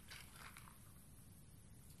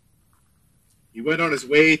He went on his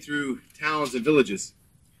way through towns and villages,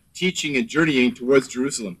 teaching and journeying towards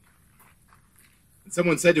Jerusalem. And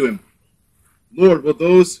someone said to him, "Lord, will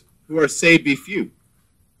those who are saved be few?"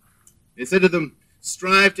 He said to them,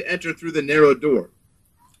 "Strive to enter through the narrow door.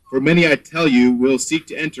 For many, I tell you, will seek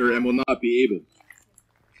to enter and will not be able."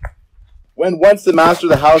 When once the master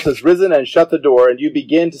of the house has risen and shut the door, and you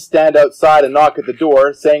begin to stand outside and knock at the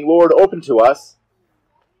door, saying, "Lord, open to us,"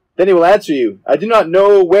 then he will answer you, "I do not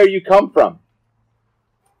know where you come from."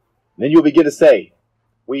 Then you will begin to say,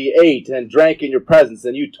 "We ate and drank in your presence,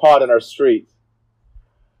 and you taught in our streets."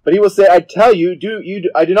 But he will say, "I tell you,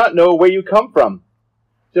 I do not know where you come from.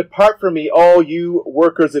 Depart from me, all you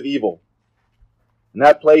workers of evil." In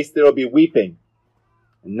that place there will be weeping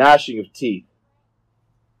and gnashing of teeth.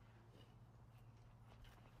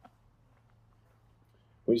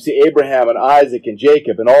 When you see Abraham and Isaac and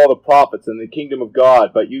Jacob and all the prophets in the kingdom of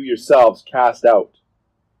God, but you yourselves cast out.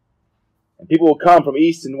 And people will come from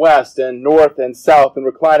east and west and north and south and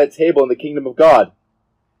recline at table in the kingdom of God.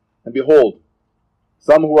 And behold,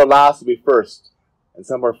 some who are last will be first, and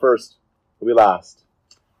some who are first will be last.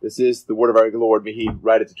 This is the word of our Lord. May he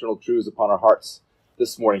write its eternal truths upon our hearts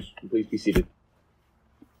this morning. And please be seated.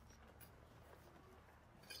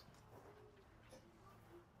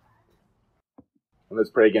 And let's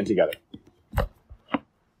pray again together.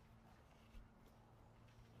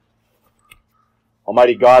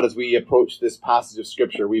 Almighty God, as we approach this passage of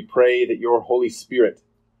Scripture, we pray that your Holy Spirit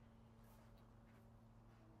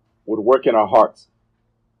would work in our hearts.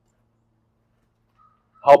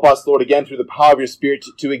 Help us, Lord, again, through the power of your Spirit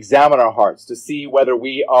to examine our hearts, to see whether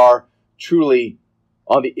we are truly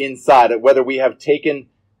on the inside, whether we have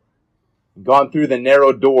gone through the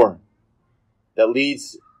narrow door that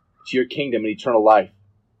leads to your kingdom and eternal life.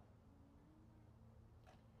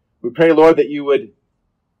 We pray, Lord, that you would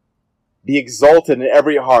be exalted in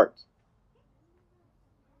every heart,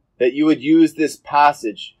 that you would use this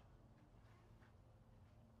passage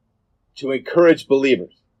to encourage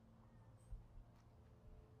believers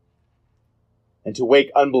and to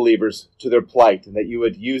wake unbelievers to their plight, and that you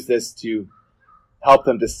would use this to help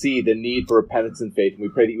them to see the need for repentance and faith. And we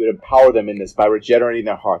pray that you would empower them in this by regenerating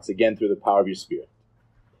their hearts, again, through the power of your Spirit.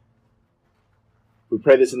 We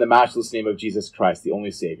pray this in the matchless name of Jesus Christ, the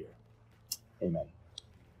only Savior. Amen.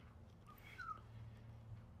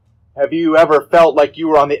 Have you ever felt like you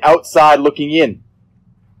were on the outside looking in?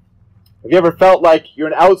 Have you ever felt like you're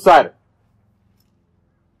an outsider?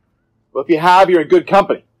 Well, if you have, you're in good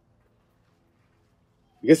company.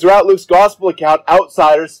 Because throughout Luke's gospel account,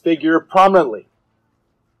 outsiders figure prominently.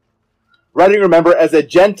 Writing, remember, as a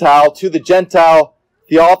Gentile to the Gentile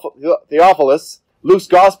Theophilus, Luke's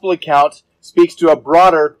gospel account speaks to a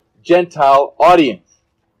broader Gentile audience.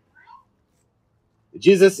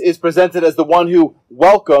 Jesus is presented as the one who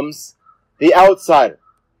welcomes the outsider.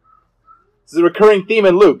 This is a recurring theme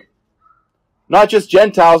in Luke. Not just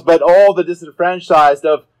Gentiles, but all the disenfranchised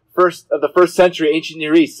of the first century ancient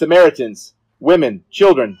Near East: Samaritans, women,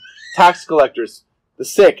 children, tax collectors, the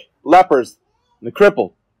sick, lepers, and the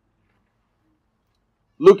crippled.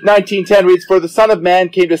 Luke 19:10 reads, "For the Son of Man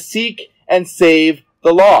came to seek and save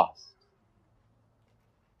the lost."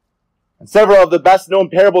 And several of the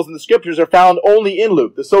best-known parables in the Scriptures are found only in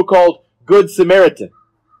Luke. The so-called Good Samaritan,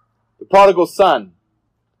 the prodigal son,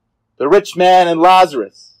 the rich man, and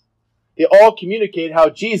Lazarus. They all communicate how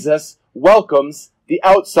Jesus welcomes the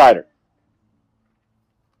outsider.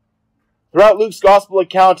 Throughout Luke's gospel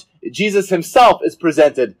account, Jesus himself is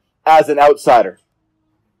presented as an outsider.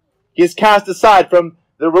 He is cast aside from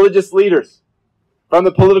the religious leaders, from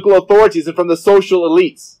the political authorities, and from the social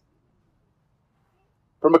elites.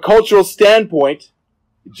 From a cultural standpoint,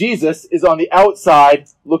 Jesus is on the outside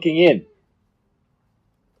looking in.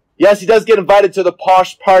 Yes, he does get invited to the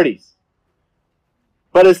posh parties,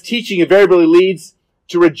 but his teaching invariably leads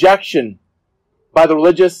to rejection by the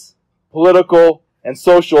religious, political, and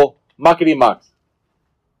social muckety-mucks.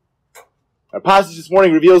 Our passage this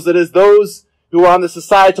morning reveals that it is those who are on the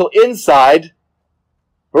societal inside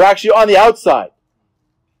who are actually on the outside,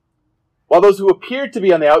 while those who appear to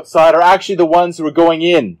be on the outside are actually the ones who are going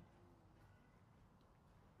in.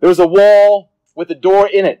 There's a wall with a door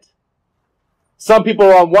in it. Some people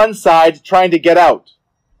are on one side trying to get out,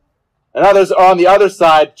 and others are on the other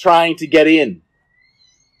side trying to get in.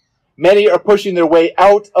 Many are pushing their way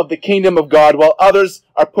out of the kingdom of God, while others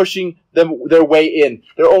are pushing their way in.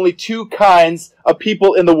 There are only two kinds of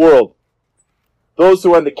people in the world: those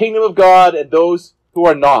who are in the kingdom of God and those who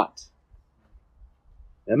are not.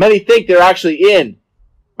 And many think they're actually in,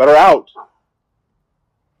 but are out,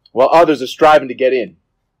 while others are striving to get in.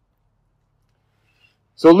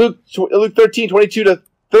 So Luke 13:22 to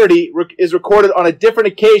 30 is recorded on a different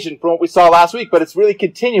occasion from what we saw last week, but it's really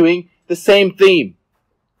continuing the same theme.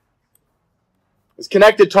 It's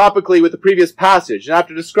connected topically with the previous passage. And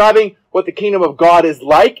after describing what the kingdom of God is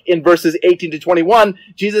like in verses 18 to 21,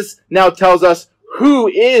 Jesus now tells us who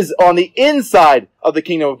is on the inside of the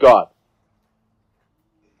kingdom of God.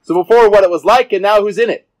 So before what it was like, and now who's in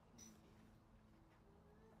it.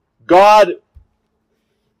 God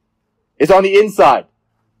is on the inside,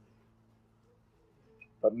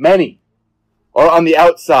 but many are on the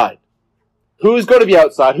outside. Who is going to be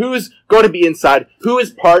outside? Who is going to be inside? Who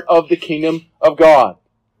is part of the kingdom of God?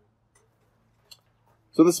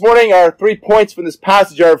 So this morning, our 3 points from this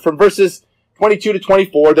passage are from verses 22 to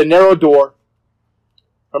 24, the narrow door.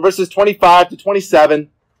 From verses 25 to 27,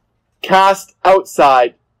 cast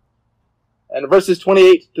outside. And verses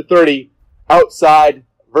 28 to 30, outside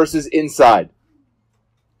versus inside.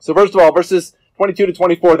 So first of all, verses 22 to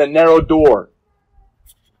 24, the narrow door.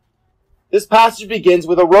 This passage begins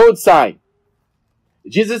with a road sign.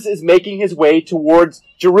 Jesus is making his way towards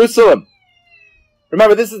Jerusalem.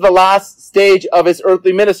 Remember, this is the last stage of his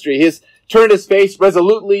earthly ministry. He has turned his face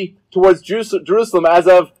resolutely towards Jerusalem as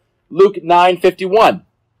of Luke 9:51.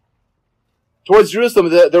 Towards Jerusalem,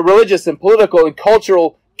 the religious and political and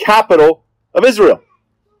cultural capital of Israel.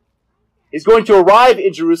 He's going to arrive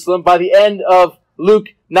in Jerusalem by the end of Luke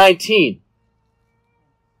 19.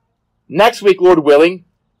 Next week, Lord willing,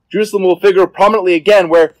 Jerusalem will figure prominently again,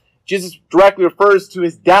 where Jesus directly refers to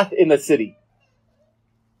his death in the city.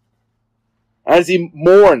 As he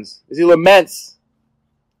mourns, as he laments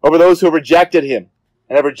over those who have rejected him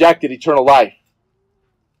and have rejected eternal life.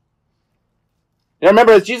 Now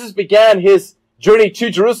remember, as Jesus began his journey to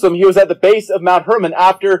Jerusalem, he was at the base of Mount Hermon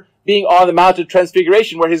after being on the Mount of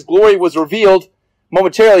Transfiguration, where his glory was revealed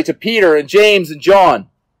momentarily to Peter and James and John.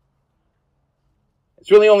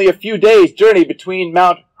 It's really only a few days' journey between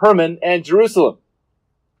Mount Hermon and Jerusalem.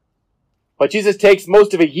 But Jesus takes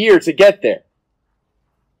most of a year to get there.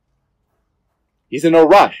 He's in no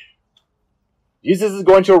rush. Jesus is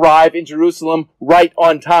going to arrive in Jerusalem right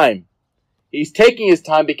on time. He's taking his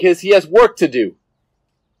time because he has work to do.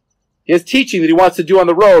 He has teaching that he wants to do on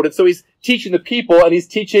the road, and so he's teaching the people and he's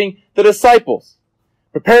teaching the disciples,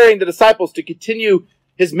 preparing the disciples to continue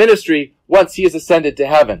his ministry once he has ascended to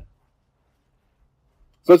heaven.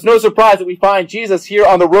 So it's no surprise that we find Jesus here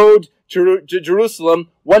on the road to Jerusalem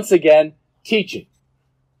once again teaching.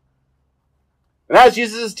 And as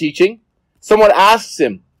Jesus is teaching, someone asks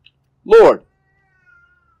him, Lord,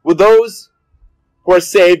 will those who are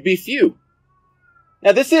saved be few?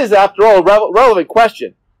 Now this is, after all, a relevant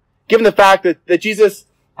question, given the fact that Jesus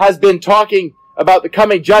has been talking about the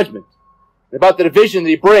coming judgment, about the division that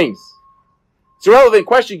he brings. It's a relevant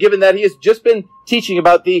question given that he has just been teaching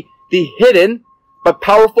about the hidden but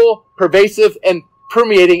powerful, pervasive, and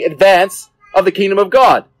permeating advance of the kingdom of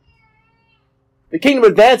God. The kingdom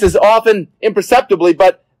advances often imperceptibly,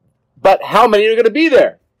 but how many are going to be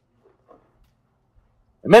there?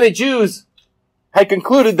 And many Jews had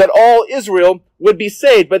concluded that all Israel would be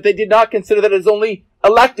saved, but they did not consider that it is only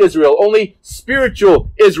elect Israel, only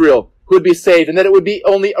spiritual Israel who would be saved, and that it would be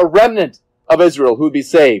only a remnant of Israel who would be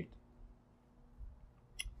saved.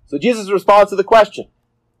 So Jesus responds to the question.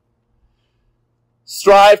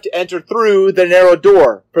 Strive to enter through the narrow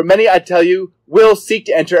door, for many, I tell you, will seek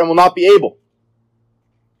to enter and will not be able.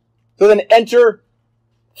 So then enter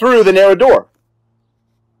through the narrow door.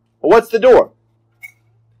 Well, what's the door?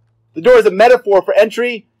 The door is a metaphor for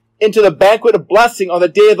entry into the banquet of blessing on the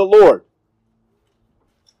day of the Lord.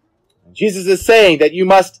 Jesus is saying that you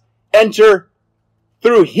must enter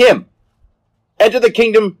through him. Enter the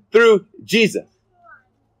kingdom through Jesus.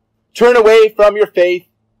 Turn away from your faith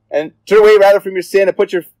and turn away rather from your sin and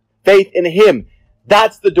put your faith in him.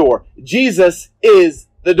 That's the door. Jesus is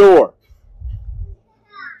the door.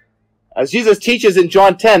 As Jesus teaches in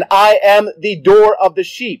John 10, I am the door of the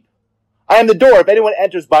sheep. I am the door. If anyone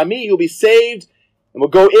enters by me, he will be saved and will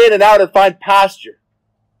go in and out and find pasture.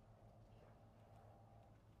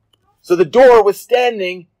 So the door was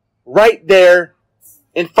standing right there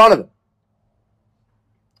in front of them.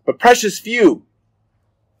 But precious few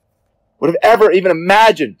would have ever even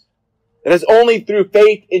imagined that it's only through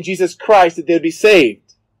faith in Jesus Christ that they would be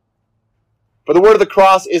saved. For the word of the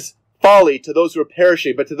cross is folly to those who are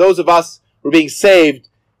perishing, but to those of us who are being saved,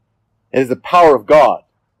 it is the power of God.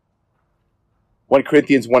 1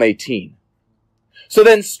 Corinthians 1:18. So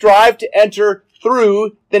then strive to enter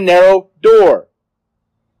through the narrow door.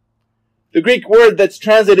 The Greek word that's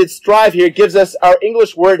translated strive here gives us our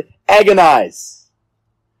English word agonize.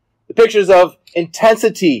 The pictures of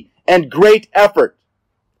intensity and great effort.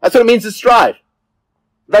 That's what it means to strive.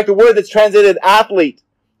 In fact, the word that's translated athlete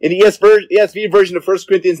in the ESV version of 1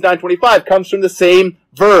 Corinthians 9:25 comes from the same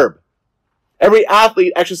verb. Every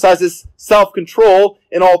athlete exercises self-control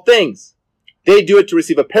in all things. They do it to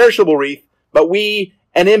receive a perishable wreath, but we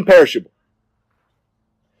an imperishable.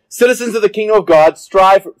 Citizens of the kingdom of God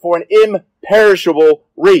strive for an imperishable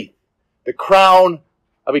wreath, the crown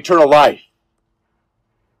of eternal life.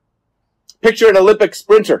 Picture an Olympic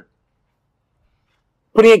sprinter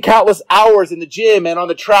putting in countless hours in the gym and on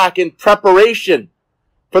the track in preparation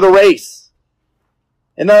for the race.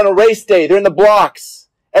 And then on a race day, they're in the blocks,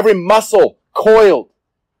 every muscle coiled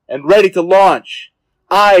and ready to launch,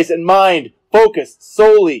 eyes and mind focused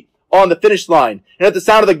solely on the finish line. And at the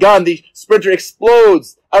sound of the gun, the sprinter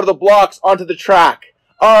explodes out of the blocks onto the track,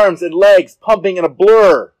 arms and legs pumping in a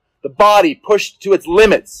blur, the body pushed to its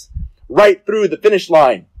limits, right through the finish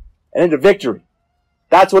line and into victory.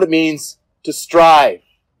 That's what it means to strive.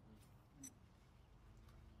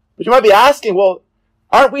 But you might be asking, well,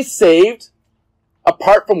 aren't we saved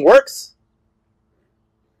apart from works?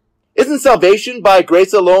 Isn't salvation by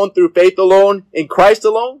grace alone, through faith alone, in Christ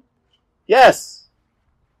alone? Yes.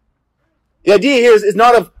 The idea here is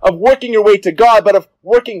not of working your way to God, but of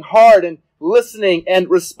working hard and listening and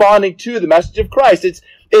responding to the message of Christ.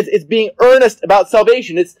 It's being earnest about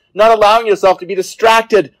salvation. It's not allowing yourself to be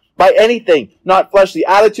distracted by anything, not fleshly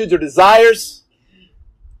attitudes or desires,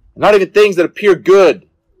 not even things that appear good,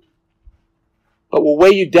 but will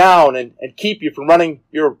weigh you down and keep you from running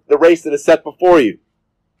the race that is set before you.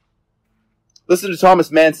 Listen to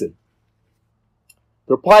Thomas Manson.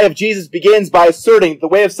 The reply of Jesus begins by asserting that the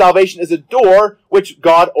way of salvation is a door which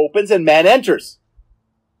God opens and man enters.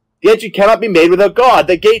 The entry cannot be made without God.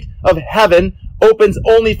 The gate of heaven opens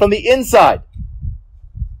only from the inside.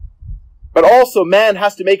 But also man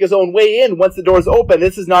has to make his own way in once the door is open.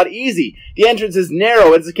 This is not easy. The entrance is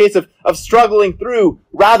narrow. It's a case of struggling through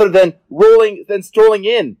rather than strolling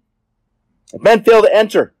in. If men fail to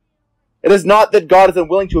enter, it is not that God is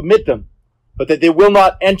unwilling to admit them, but that they will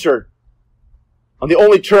not enter on the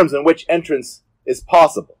only terms in which entrance is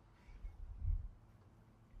possible.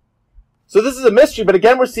 So this is a mystery, but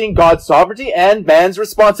again we're seeing God's sovereignty and man's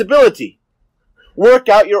responsibility. Work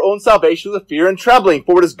out your own salvation with fear and trembling,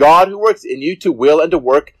 for it is God who works in you to will and to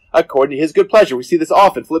work according to his good pleasure. We see this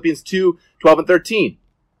often, Philippians 2:12 and 13.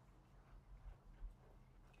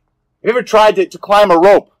 Have you ever tried to climb a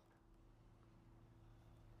rope?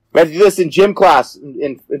 We had to do this in gym class,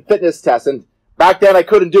 in fitness tests, and back then I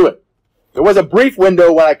couldn't do it. There was a brief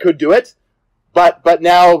window when I could do it, but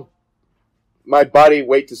now my body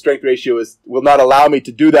weight to strength ratio will not allow me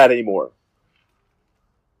to do that anymore.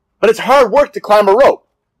 But it's hard work to climb a rope.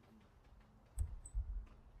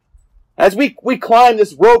 As we climb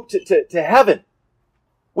this rope to heaven,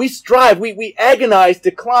 we strive, we agonize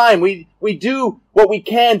to climb, we do what we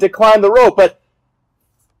can to climb the rope, but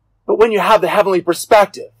when you have the heavenly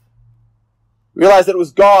perspective, realize that it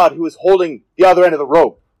was God who was holding the other end of the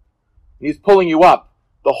rope. And he's pulling you up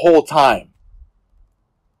the whole time.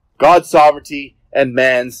 God's sovereignty and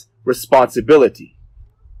man's responsibility.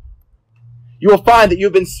 You will find that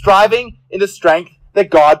you've been striving in the strength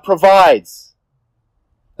that God provides.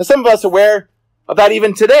 Now, some of us are aware of that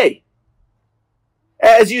even today.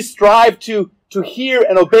 As you strive to hear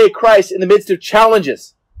and obey Christ in the midst of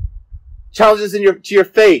challenges to your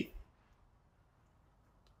faith,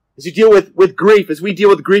 as you deal with grief, as we deal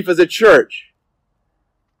with grief as a church,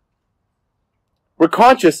 we're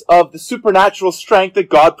conscious of the supernatural strength that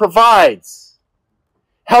God provides,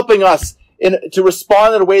 helping us to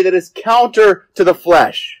respond in a way that is counter to the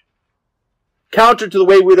flesh, counter to the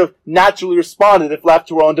way we would have naturally responded if left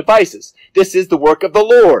to our own devices. This is the work of the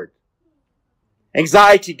Lord.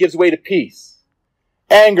 Anxiety gives way to peace.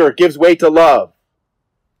 Anger gives way to love.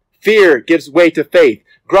 Fear gives way to faith.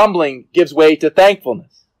 Grumbling gives way to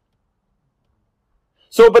thankfulness.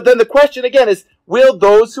 But then the question again is, will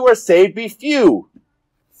those who are saved be few?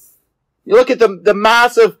 You look at the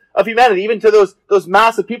mass of humanity, even to those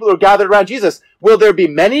mass of people who are gathered around Jesus. Will there be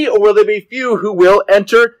many or will there be few who will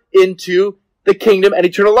enter into the kingdom and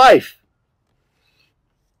eternal life?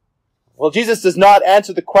 Well, Jesus does not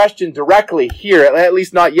answer the question directly here, at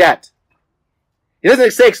least not yet. He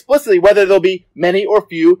doesn't say explicitly whether there'll be many or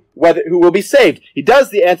few who will be saved. He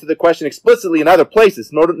does answer the question explicitly in other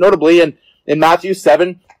places, notably in Matthew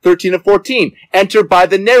 7:13 and 14. Enter by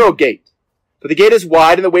the narrow gate. For the gate is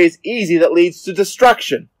wide and the way is easy that leads to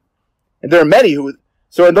destruction. And there are many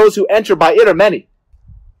and those who enter by it are many.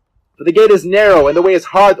 For the gate is narrow and the way is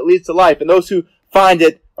hard that leads to life, and those who find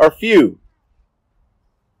it are few.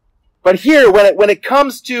 But here, when it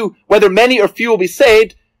comes to whether many or few will be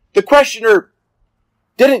saved, the questioner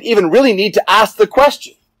didn't even really need to ask the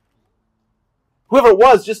question. whoever it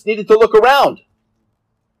was just needed to look around.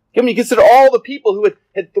 When you consider all the people who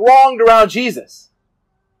had thronged around Jesus,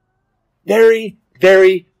 very,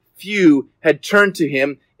 very few had turned to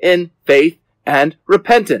him in faith and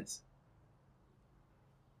repentance.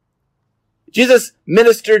 Jesus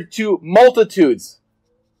ministered to multitudes,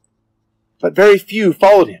 but very few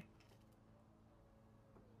followed him.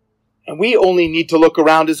 And we only need to look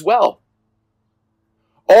around as well.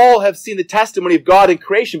 All have seen the testimony of God in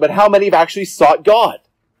creation, but how many have actually sought God?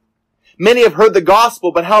 Many have heard the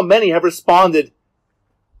gospel, but how many have responded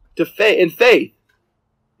to in faith?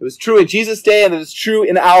 It was true in Jesus' day, and it is true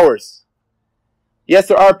in ours. Yes,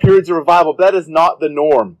 there are periods of revival, but that is not the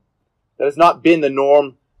norm. That has not been the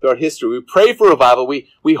norm throughout history. We pray for revival.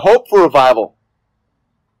 We hope for revival.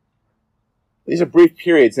 These are brief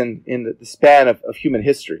periods in the span of human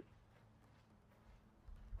history.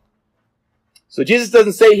 So Jesus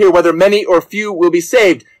doesn't say here whether many or few will be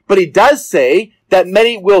saved, but he does say that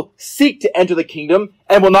many will seek to enter the kingdom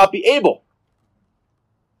and will not be able.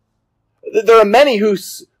 There are many who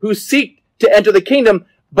seek to enter the kingdom,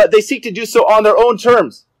 but they seek to do so on their own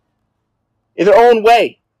terms, in their own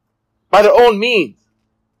way, by their own means.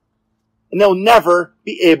 And they'll never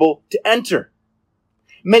be able to enter.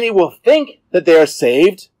 Many will think that they are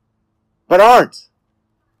saved, but aren't.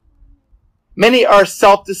 Many are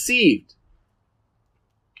self-deceived.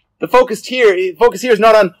 The focus here is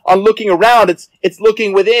not on looking around, it's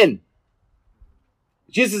looking within.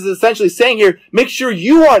 Jesus is essentially saying here, make sure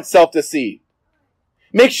you aren't self-deceived.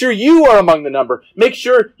 Make sure you are among the number. Make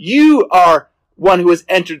sure you are one who has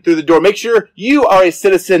entered through the door. Make sure you are a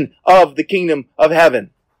citizen of the kingdom of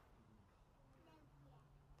heaven.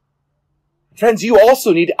 Friends, you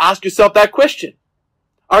also need to ask yourself that question.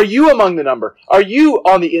 Are you among the number? Are you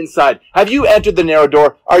on the inside? Have you entered the narrow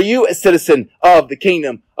door? Are you a citizen of the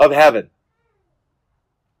kingdom of heaven?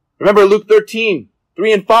 Remember Luke 13,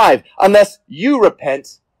 3 and 5. Unless you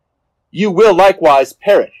repent, you will likewise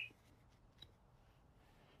perish.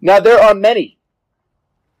 Now there are many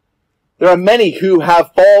who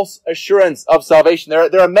have false assurance of salvation.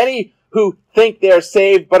 There are many who think they are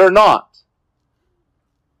saved but are not.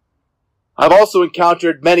 I've also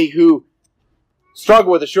encountered many who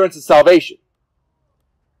struggle with assurance of salvation,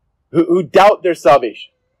 who doubt their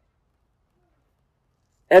salvation.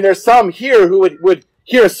 And there's some here who would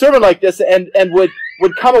hear a sermon like this and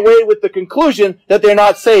would come away with the conclusion that they're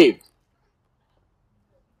not saved.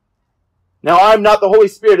 Now, I'm not the Holy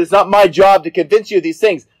Spirit. It's not my job to convince you of these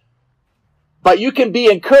things. But you can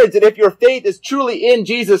be encouraged that if your faith is truly in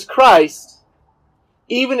Jesus Christ,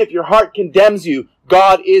 even if your heart condemns you,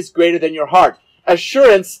 God is greater than your heart.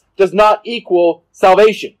 Assurance does not equal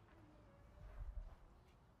salvation.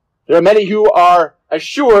 There are many who are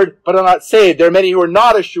assured but are not saved. There are many who are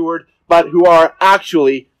not assured but who are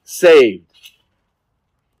actually saved.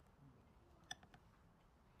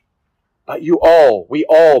 But we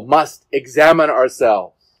all must examine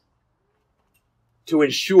ourselves to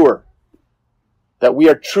ensure that we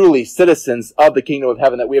are truly citizens of the kingdom of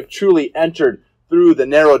heaven, that we have truly entered through the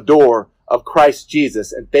narrow door of Christ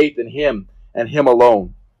Jesus and faith in him and him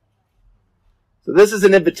alone. So this is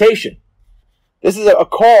an invitation. This is a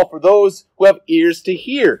call for those who have ears to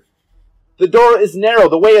hear. The door is narrow.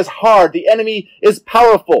 The way is hard. The enemy is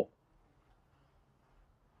powerful.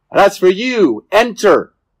 And as for you,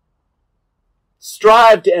 enter.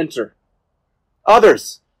 Strive to enter.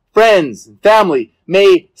 Others, friends and family,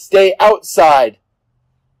 may stay outside,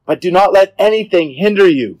 but do not let anything hinder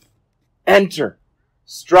you. Enter.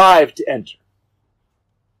 Strive to enter.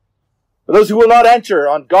 But those who will not enter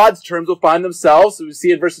on God's terms will find themselves, as we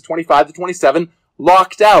see in verses 25 to 27,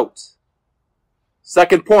 locked out.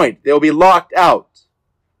 Second point, they will be locked out.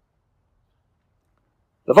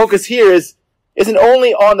 The focus here isn't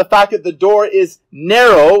only on the fact that the door is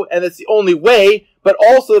narrow and it's the only way, but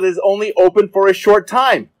also that it is only open for a short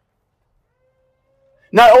time.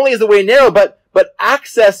 Not only is the way narrow, but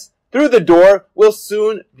access through the door will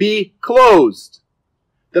soon be closed.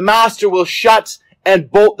 The master will shut and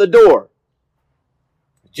bolt the door.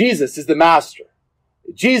 Jesus is the master.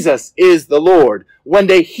 Jesus is the Lord. One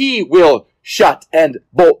day he will shut and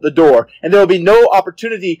bolt the door, and there will be no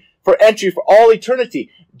opportunity for entry for all eternity.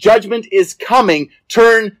 Judgment is coming.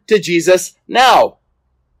 Turn to Jesus now.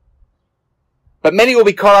 But many will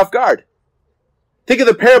be caught off guard. Think of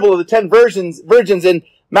the parable of the 10 virgins in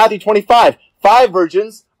Matthew 25. 5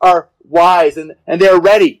 virgins are wise and they are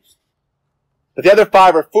ready. But the other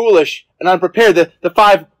 5 are foolish and unprepared. The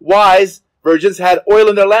 5 wise virgins had oil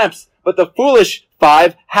in their lamps, but the foolish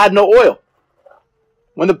 5 had no oil.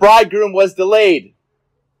 When the bridegroom was delayed,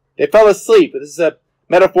 they fell asleep. This is a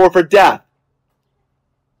metaphor for death.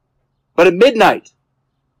 But at midnight,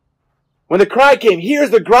 when the cry came,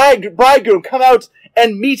 here's the bridegroom, come out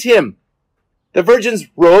and meet him, the virgins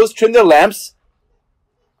rose, trimmed their lamps,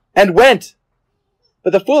 and went.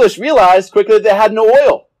 But the foolish realized quickly that they had no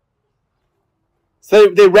oil. So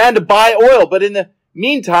they ran to buy oil, but in the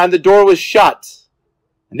meantime, the door was shut,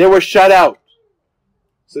 and they were shut out.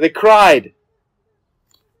 So they cried,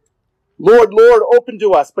 Lord, Lord, open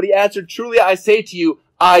to us. But he answered, truly I say to you,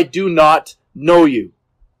 I do not know you.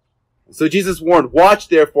 So Jesus warned, watch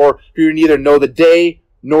therefore, for you neither know the day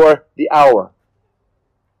nor the hour.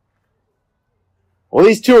 Well,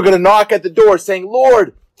 these two are going to knock at the door saying,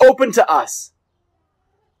 Lord, open to us.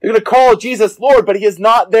 They're going to call Jesus Lord, but he is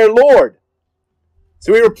not their Lord.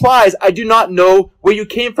 So he replies, I do not know where you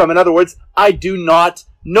came from. In other words, I do not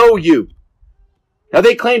know you. Now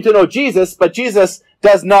they claim to know Jesus, but Jesus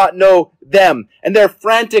does not know them. And they're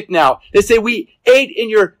frantic now. They say, we ate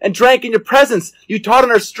and drank in your presence. You taught on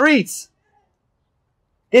our streets.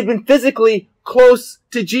 They'd been physically close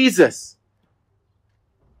to Jesus.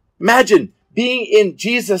 Imagine being in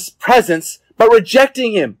Jesus' presence, but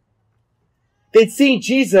rejecting him. They'd seen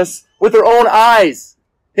Jesus with their own eyes.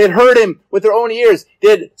 They'd heard him with their own ears.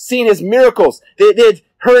 They'd seen his miracles. They'd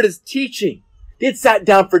heard his teaching. They'd sat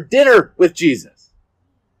down for dinner with Jesus.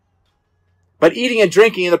 But eating and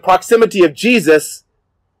drinking in the proximity of Jesus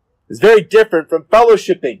is very different from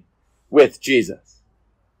fellowshipping with Jesus.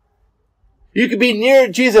 You could be near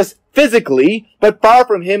Jesus physically, but far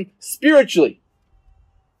from him spiritually.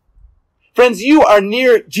 Friends, you are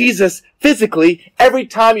near Jesus physically every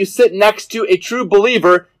time you sit next to a true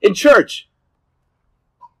believer in church.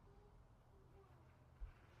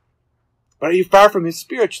 But are you far from him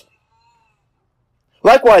spiritually?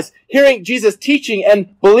 Likewise, hearing Jesus' teaching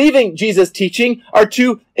and believing Jesus' teaching are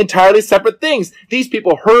two entirely separate things. These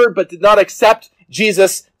people heard but did not accept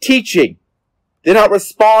Jesus' teaching. They did not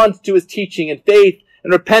respond to his teaching in faith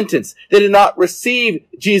and repentance. They did not receive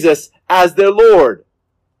Jesus as their Lord.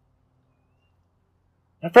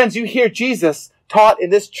 Now, friends, you hear Jesus taught in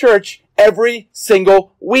this church every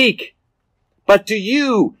single week. But do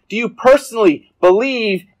you personally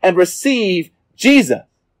believe and receive Jesus?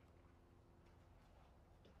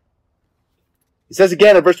 He says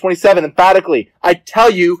again in verse 27 emphatically, I tell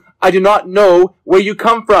you, I do not know where you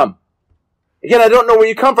come from. Again, I don't know where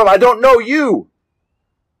you come from. I don't know you.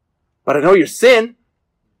 But I know your sin.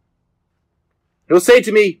 He will say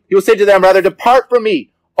to them, rather, depart from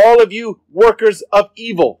me, all of you workers of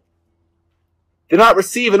evil. Do not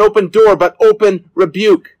receive an open door, but open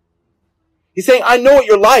rebuke. He's saying, I know what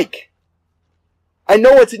you're like. I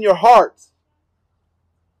know what's in your heart.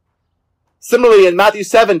 Similarly, in Matthew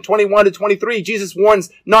 7, 21 to 23, Jesus warns,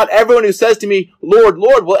 not everyone who says to me, Lord,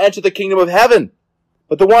 Lord, will enter the kingdom of heaven,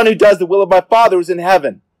 but the one who does the will of my Father who is in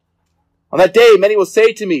heaven. On that day, many will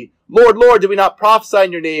say to me, Lord, Lord, did we not prophesy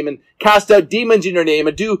in your name and cast out demons in your name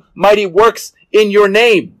and do mighty works in your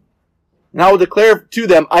name? And I will declare to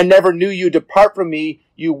them, I never knew you. Depart from me,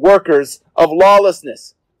 you workers of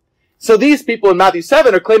lawlessness. So these people in Matthew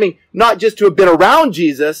 7 are claiming not just to have been around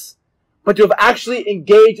Jesus, but to have actually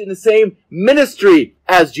engaged in the same ministry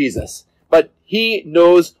as Jesus. But he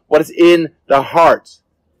knows what is in the heart.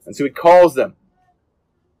 And so he calls them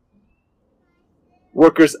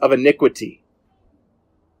workers of iniquity,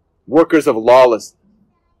 workers of lawlessness.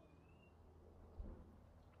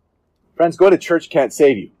 Friends, going to church can't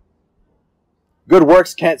save you. Good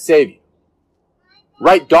works can't save you.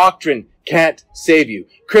 Right doctrine can't save you.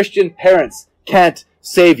 Christian parents can't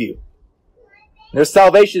save you. There's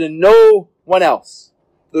salvation in no one else.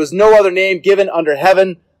 There is no other name given under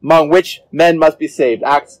heaven among which men must be saved.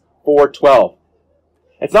 Acts 4:12.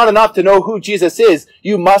 It's not enough to know who Jesus is.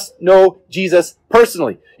 You must know Jesus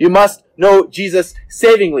personally. You must know Jesus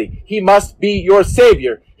savingly. He must be your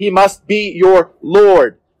Savior. He must be your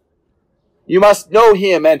Lord. You must know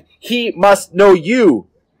him and he must know you.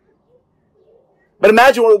 But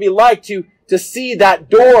imagine what it would be like to see that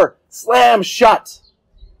door slam shut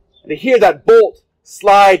and to hear that bolt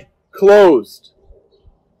slide closed,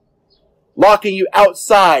 locking you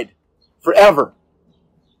outside forever.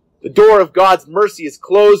 The door of God's mercy is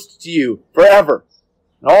closed to you forever.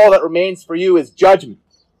 And all that remains for you is judgment.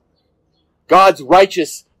 God's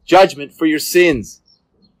righteous judgment for your sins.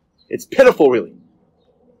 It's pitiful, really.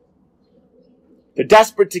 They're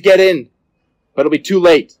desperate to get in, but it'll be too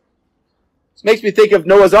late. This makes me think of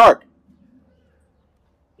Noah's Ark.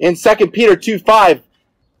 In 2 Peter 2:5,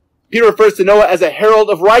 Peter refers to Noah as a herald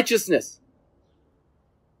of righteousness.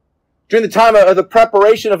 During the time of the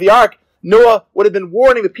preparation of the ark, Noah would have been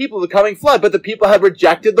warning the people of the coming flood, but the people had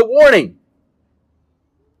rejected the warning.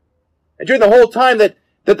 And during the whole time that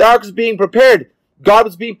the ark was being prepared, God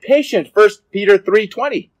was being patient, 1 Peter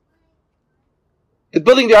 3:20. The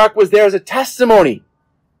building of the ark was there as a testimony of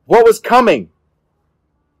what was coming.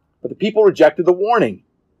 But the people rejected the warning.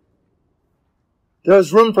 There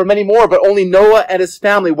was room for many more, but only Noah and his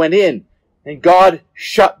family went in, and God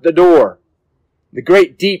shut the door. The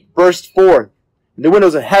great deep burst forth, and the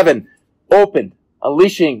windows of heaven opened,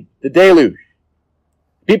 unleashing the deluge.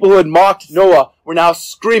 People who had mocked Noah were now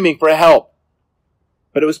screaming for help.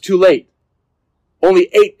 But it was too late. Only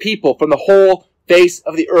 8 people from the whole face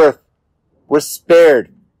of the earth were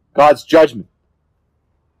spared God's judgment.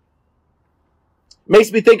 It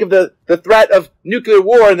makes me think of the threat of nuclear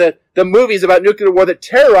war and the movies about nuclear war that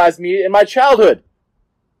terrorized me in my childhood.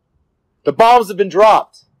 The bombs have been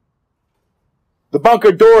dropped. The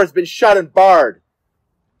bunker door has been shut and barred.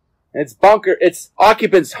 And its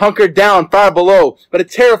occupants hunkered down far below. But a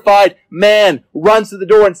terrified man runs to the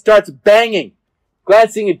door and starts banging,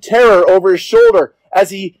 glancing in terror over his shoulder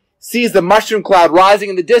as he sees the mushroom cloud rising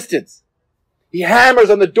in the distance. He hammers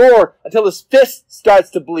on the door until his fist starts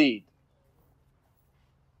to bleed.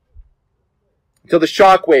 Until the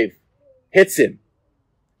shockwave hits him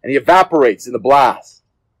and he evaporates in the blast.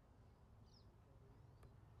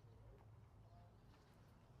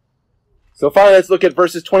 So finally, let's look at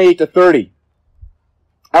verses 28 to 30.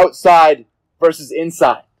 Outside versus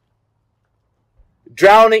inside.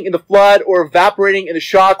 Drowning in the flood or evaporating in the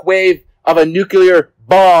shock wave of a nuclear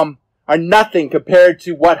bomb are nothing compared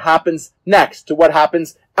to what happens next, to what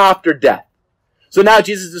happens after death. So now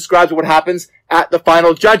Jesus describes what happens at the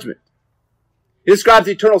final judgment. He describes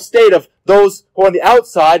the eternal state of those who are on the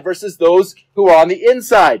outside versus those who are on the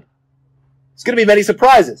inside. There's going to be many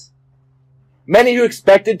surprises. Many who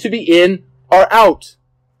expected to be in are out.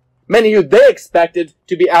 Many who they expected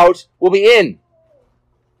to be out will be in.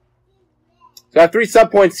 So I have 3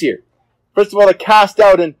 subpoints here. First of all, the cast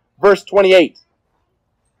out in verse 28.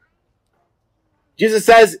 Jesus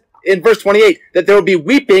says in verse 28 that there will be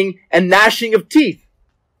weeping and gnashing of teeth.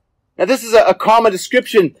 Now this is a common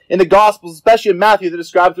description in the Gospels, especially in Matthew, that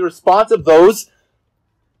describes the response of those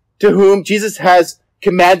to whom Jesus has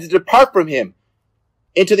commanded to depart from him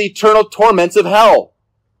into the eternal torments of hell.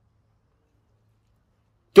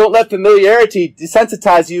 Don't let familiarity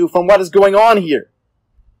desensitize you from what is going on here.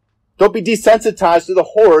 Don't be desensitized to the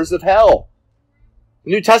horrors of hell.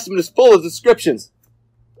 The New Testament is full of descriptions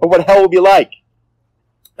of what hell will be like.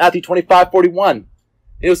 Matthew 25:41. And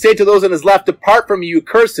he'll say to those on his left, "Depart from me, you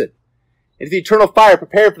cursed, into the eternal fire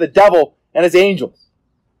prepared for the devil and his angels."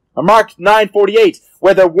 Or Mark 9:48,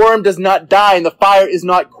 where the worm does not die and the fire is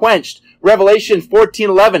not quenched. Revelation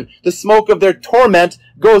 14:11, the smoke of their torment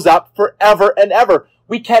goes up forever and ever.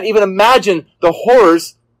 We can't even imagine the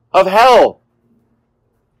horrors of hell.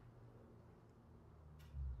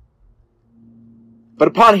 But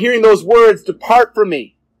upon hearing those words, "Depart from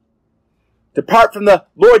me," depart from the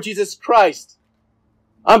Lord Jesus Christ,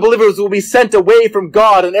 unbelievers will be sent away from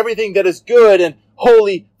God and everything that is good and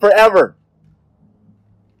holy forever.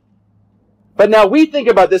 But now we think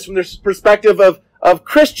about this from the perspective of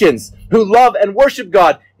Christians who love and worship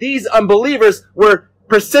God. These unbelievers were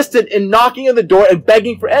persistent in knocking on the door and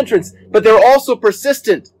begging for entrance, but they were also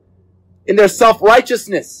persistent in their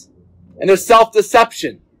self-righteousness and their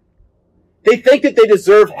self-deception. They think that they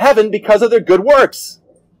deserve heaven because of their good works.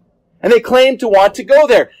 And they claim to want to go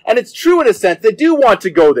there. And it's true in a sense, they do want to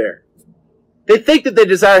go there. They think that they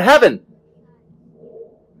desire heaven.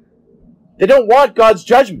 They don't want God's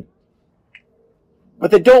judgment. But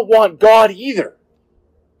they don't want God either.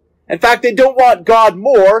 In fact, they don't want God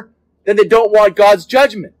more than they don't want God's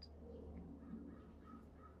judgment.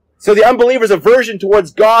 So the unbeliever's aversion towards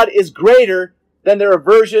God is greater than their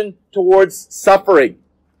aversion towards suffering.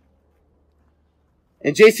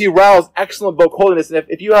 In J.C. Ryle's excellent book, Holiness, and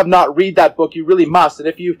if you have not read that book, you really must. And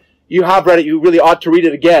if you have read it, you really ought to read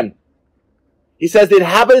it again. He says, the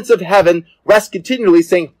inhabitants of heaven rest continually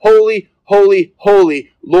saying, "Holy, holy, holy,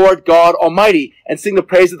 Lord God Almighty," and sing the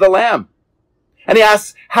praise of the Lamb. And he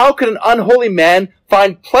asks, how could an unholy man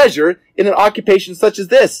find pleasure in an occupation such as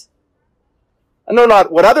this? I know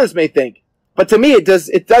not what others may think, but to me it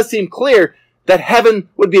does seem clear that heaven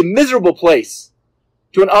would be a miserable place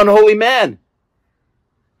to an unholy man.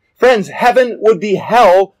 Friends, heaven would be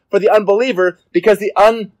hell for the unbeliever because the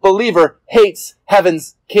unbeliever hates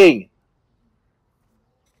heaven's king.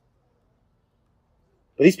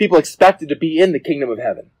 But these people expected to be in the kingdom of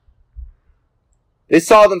heaven. They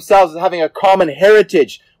saw themselves as having a common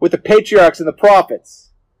heritage with the patriarchs and the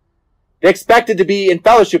prophets. They expected to be in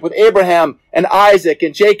fellowship with Abraham and Isaac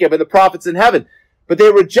and Jacob and the prophets in heaven. But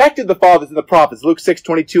they rejected the fathers and the prophets, Luke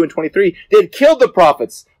 6:22 and 23. They had killed the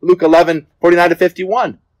prophets, Luke 11:49 to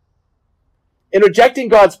 51. in rejecting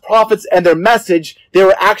God's prophets and their message, they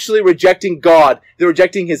were actually rejecting God. They were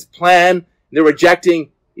rejecting his plan. They were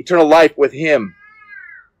rejecting eternal life with him.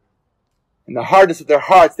 In the hardness of their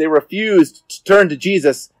hearts, they refused to turn to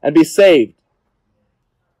Jesus and be saved.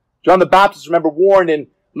 John the Baptist, remember, warned in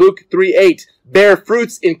Luke 3:8, bear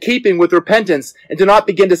fruits in keeping with repentance, and do not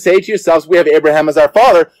begin to say to yourselves, we have Abraham as our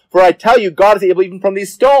father, for I tell you, God is able even from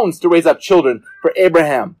these stones to raise up children for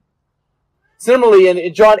Abraham. Similarly,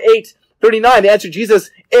 in John 8:39, they answered Jesus,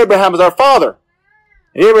 Abraham is our father.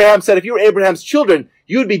 And Abraham said, if you were Abraham's children,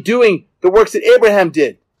 you would be doing the works that Abraham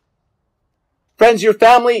did. Friends, your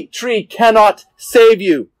family tree cannot save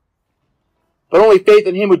you, but only faith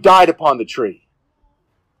in him who died upon the tree.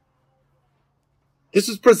 This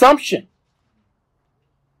is presumption.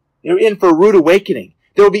 They're in for a rude awakening.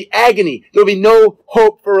 There will be agony. There will be no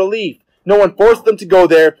hope for relief. No one forced them to go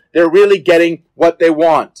there. They're really getting what they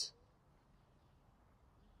want.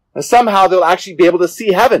 And somehow they'll actually be able to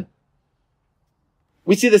see heaven.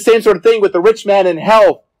 We see the same sort of thing with the rich man in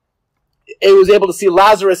hell. He was able to see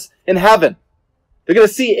Lazarus in heaven. They're going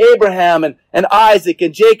to see Abraham and Isaac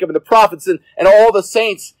and Jacob and the prophets and all the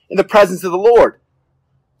saints in the presence of the Lord.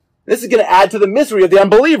 This is going to add to the misery of the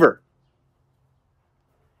unbeliever.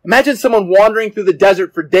 Imagine someone wandering through the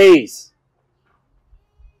desert for days,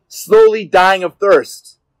 slowly dying of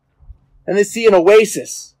thirst, and they see an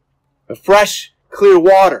oasis of fresh, clear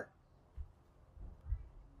water.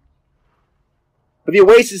 But the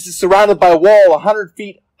oasis is surrounded by a wall 100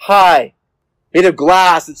 feet high, made of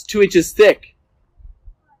glass that's 2 inches thick.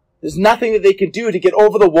 There's nothing that they can do to get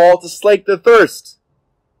over the wall to slake their thirst.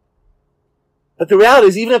 But the reality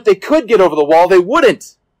is, even if they could get over the wall, they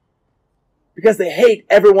wouldn't. Because they hate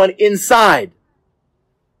everyone inside.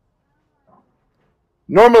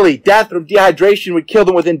 Normally, death from dehydration would kill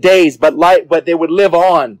them within days, but they would live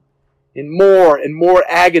on in more and more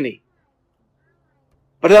agony.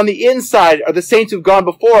 But on the inside are the saints who've gone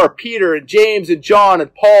before, Peter and James and John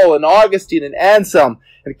and Paul and Augustine and Anselm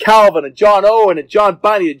and Calvin and John Owen and John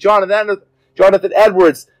Bunyan and Jonathan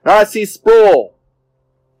Edwards and R.C. Sproul.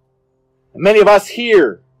 And many of us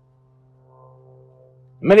here,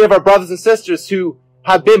 many of our brothers and sisters who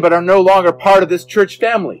have been but are no longer part of this church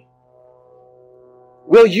family.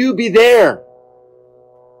 Will you be there?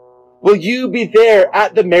 Will you be there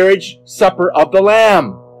at the marriage supper of the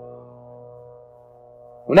Lamb?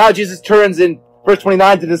 Well, now Jesus turns in verse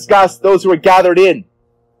 29 to discuss those who are gathered in.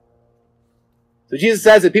 So Jesus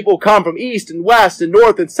says that people will come from east and west and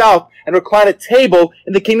north and south and recline at table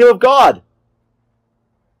in the kingdom of God.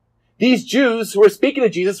 These Jews who were speaking to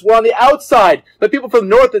Jesus were on the outside, but people from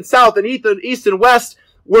north and south and east and west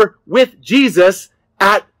were with Jesus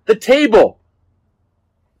at the table.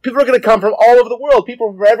 People are going to come from all over the world,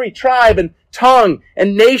 people from every tribe and tongue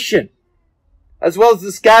and nation, as well as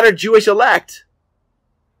the scattered Jewish elect.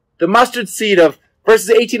 The mustard seed of verses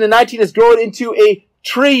 18 and 19 is grown into a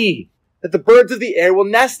tree that the birds of the air will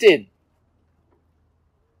nest in.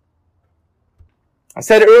 I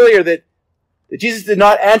said earlier that Jesus did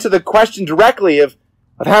not answer the question directly of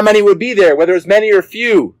how many would be there, whether it was many or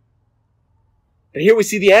few. But here we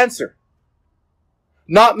see the answer.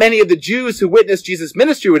 Not many of the Jews who witnessed Jesus'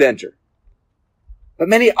 ministry would enter, but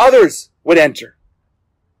many others would enter.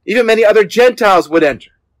 Even many other Gentiles would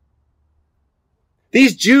enter.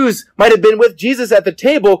 These Jews might have been with Jesus at the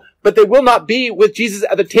table, but they will not be with Jesus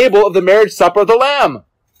at the table of the marriage supper of the Lamb.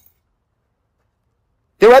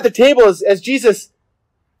 They were at the table as Jesus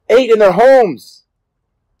ate in their homes,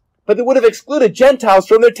 but they would have excluded Gentiles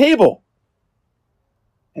from their table.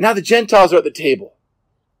 And now the Gentiles are at the table.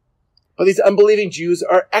 But these unbelieving Jews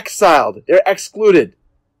are exiled. They're excluded.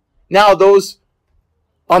 Now those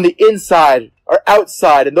on the inside are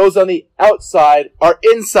outside, and those on the outside are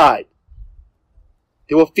inside.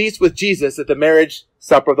 They will feast with Jesus at the marriage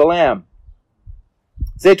supper of the Lamb.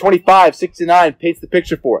 Isaiah 25:6-9 paints the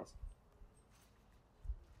picture for us.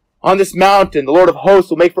 On this mountain, the Lord of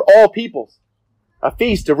hosts will make for all peoples a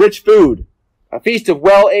feast of rich food, a feast of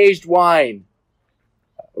well-aged wine,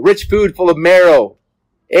 rich food full of marrow,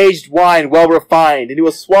 aged wine well refined. And he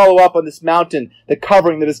will swallow up on this mountain the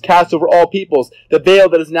covering that is cast over all peoples, the veil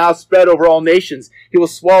that is now spread over all nations. He will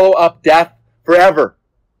swallow up death forever.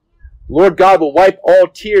 The Lord God will wipe all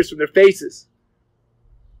tears from their faces.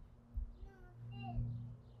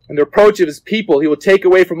 And the reproach of his people he will take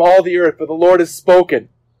away from all the earth, for the Lord has spoken.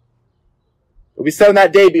 It will be said on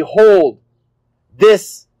that day, behold,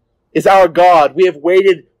 this is our God. We have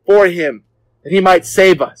waited for him, that he might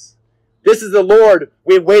save us. This is the Lord.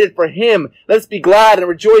 We have waited for him. Let us be glad and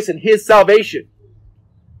rejoice in his salvation.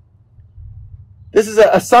 This is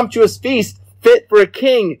a sumptuous feast fit for a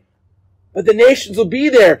king but the nations will be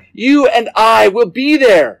there. You and I will be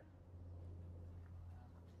there.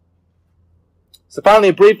 So finally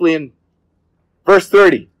and briefly in verse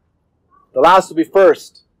 30, the last will be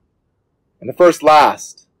first, and the first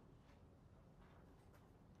last.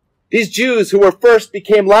 These Jews who were first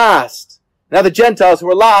became last. Now the Gentiles who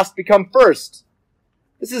were last become first.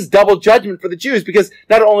 This is double judgment for the Jews, because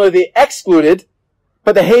not only are they excluded,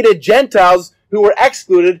 but the hated Gentiles who were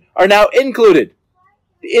excluded are now included.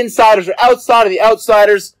 The insiders are outside, and the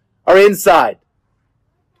outsiders are inside.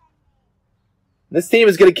 This theme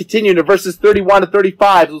is going to continue into verses 31 to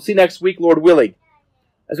 35, as we'll see next week, Lord willing,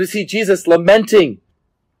 as we see Jesus lamenting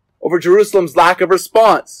over Jerusalem's lack of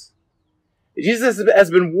response. Jesus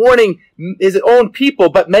has been warning his own people,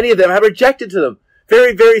 but many of them have rejected him.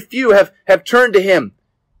 Very, very few have turned to him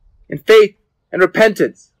in faith and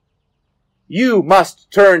repentance. You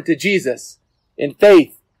must turn to Jesus in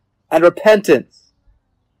faith and repentance.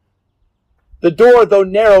 The door, though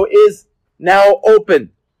narrow, is now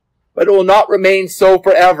open, but it will not remain so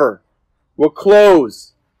forever. It will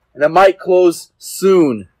close, and it might close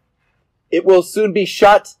soon. It will soon be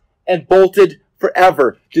shut and bolted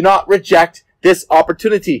forever. Do not reject this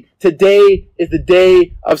opportunity. Today is the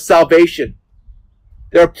day of salvation.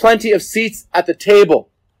 There are plenty of seats at the table.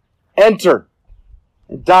 Enter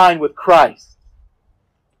and dine with Christ.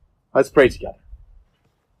 Let's pray together.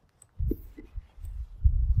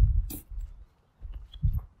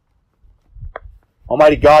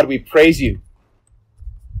 Almighty God, we praise you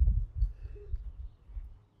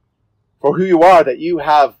for who you are, that you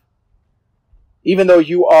have, even though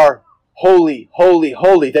you are holy, holy,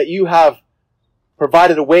 holy, that you have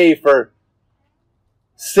provided a way for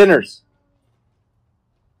sinners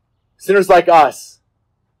like us,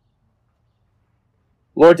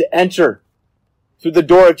 Lord, to enter through the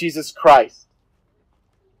door of Jesus Christ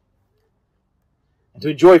and to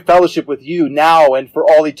enjoy fellowship with you now and for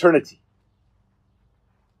all eternity.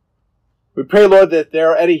 We pray, Lord, that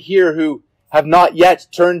there are any here who have not yet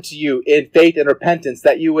turned to you in faith and repentance,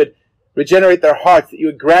 that you would regenerate their hearts, that you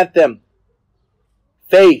would grant them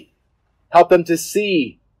faith, help them to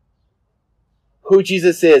see who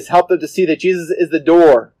Jesus is, help them to see that Jesus is the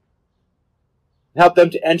door, and help them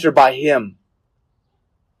to enter by him.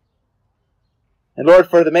 And Lord,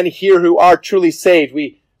 for the many here who are truly saved,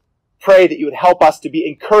 we pray that you would help us to be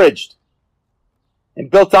encouraged and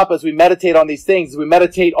built up as we meditate on these things, as we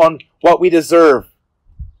meditate on what we deserve,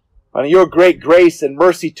 on your great grace and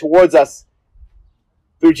mercy towards us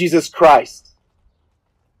through Jesus Christ,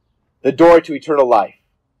 the door to eternal life.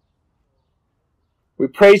 We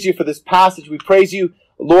praise you for this passage. We praise you,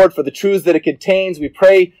 Lord, for the truths that it contains. We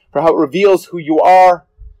pray for how it reveals who you are.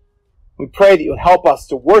 We pray that you would help us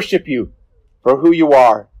to worship you for who you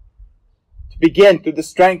are, to begin through the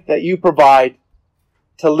strength that you provide,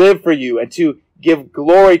 to live for you and to give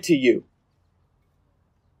glory to you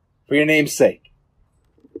for your name's sake.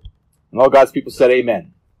 And all God's people said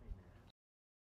amen.